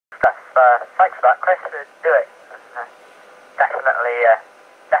stuff. Thanks for that, Chris. Do it. Definitely,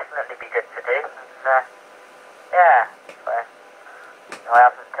 definitely be good to do. And, yeah. So, I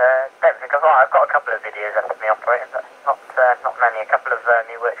haven't. Don't think I've got a couple of videos up of me operating, but not many. A couple of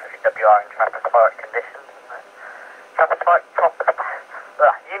me worked with WR in tropospheric conditions. Tropospheric.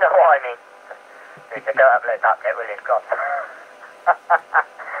 You know what I mean. If I don't upload that bit, will you? God.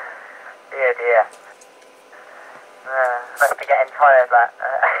 Dear, dear. Must be getting tired of that.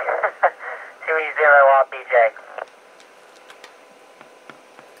 2E0RDJ.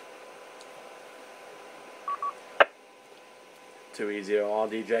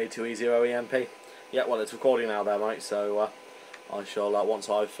 .2E0RDJ, 2E0EMP. Yeah, well, it's recording now there, mate. So I shall once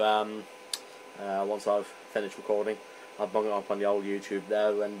I've finished recording, I'll bung it up on the old YouTube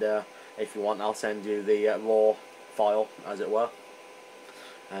there, and if you want, I'll send you the raw file, as it were,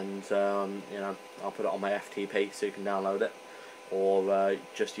 and you know, I'll put it on my FTP so you can download it, or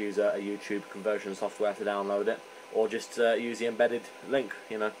just use a YouTube conversion software to download it, or just use the embedded link.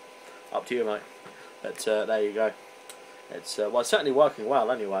 You know, up to you, mate. But there you go. It's well, it's certainly working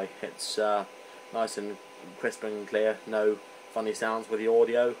well anyway. It's nice and crisp and clear, no funny sounds with the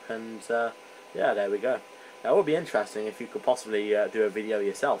audio, and yeah, there we go. Now, it would be interesting if you could possibly do a video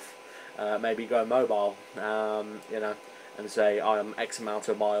yourself, maybe go mobile, you know, and say I'm X amount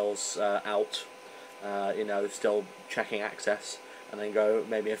of miles out, you know, still checking access, and then go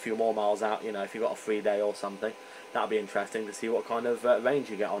maybe a few more miles out, you know, if you've got a free day or something. That'd be interesting to see what kind of range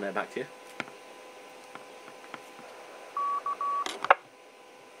you get on it. Back to you.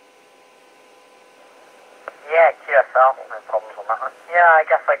 Yeah, QSL, no problems on that one. Yeah, I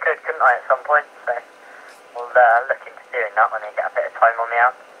guess I couldn't I, at some point, so we'll look into doing that when I get a bit of time on me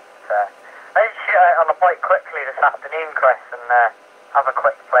out. So, I did shoot out on the bike quickly this afternoon, Chris, and have a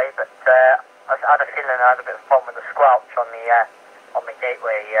quick play, but I had a feeling I had a bit of a problem with the squelch on the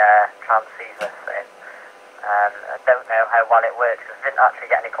gateway transceiver, so I don't know how well it works, because I didn't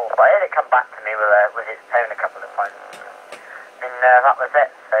actually get any calls, but I heard it come back to me with its tone a couple of times, and that was it.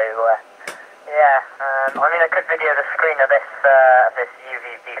 So yeah, I mean, I could video the screen of this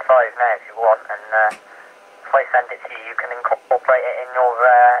UVB5 now if you want, and if I send it to you, you can incorporate it in your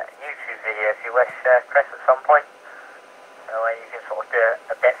YouTube video if you wish, Chris, at some point. So you can sort of do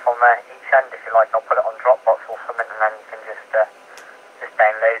a bit from each end if you like. I'll put it on Dropbox or something, and then you can just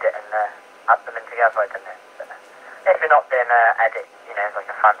download it and add them in together. I don't know. But, if you're not doing edit, you know,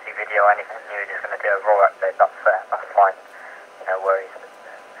 like a fancy video or anything, you're just going to do a raw upload. That's fine. No worries. But,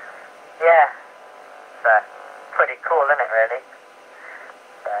 yeah. Pretty cool, isn't it, really?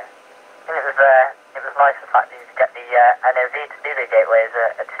 So, and it was nice the fact that you could get the NOV to do the gateway as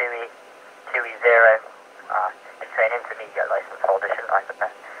a 2E0. It's an intermediate license holder, shouldn't I? But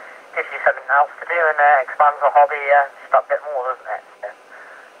gives you something else to do and expands the hobby just a bit more, doesn't it?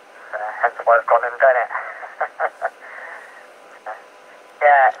 So, hence why I've gone and done it.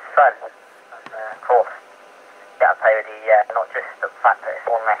 Yeah, it's fun. And, of course, you get to play with the not just the fact that it's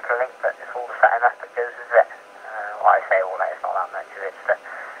one metal link, but it's all the setting up that goes with it. Well, I say all that, it's not that much of it. It's a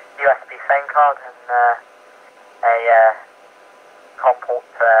USB sound card and a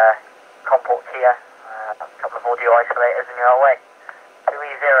comport here, a couple of audio isolators, and you're away.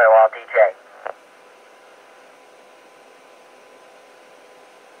 2E0RDJ.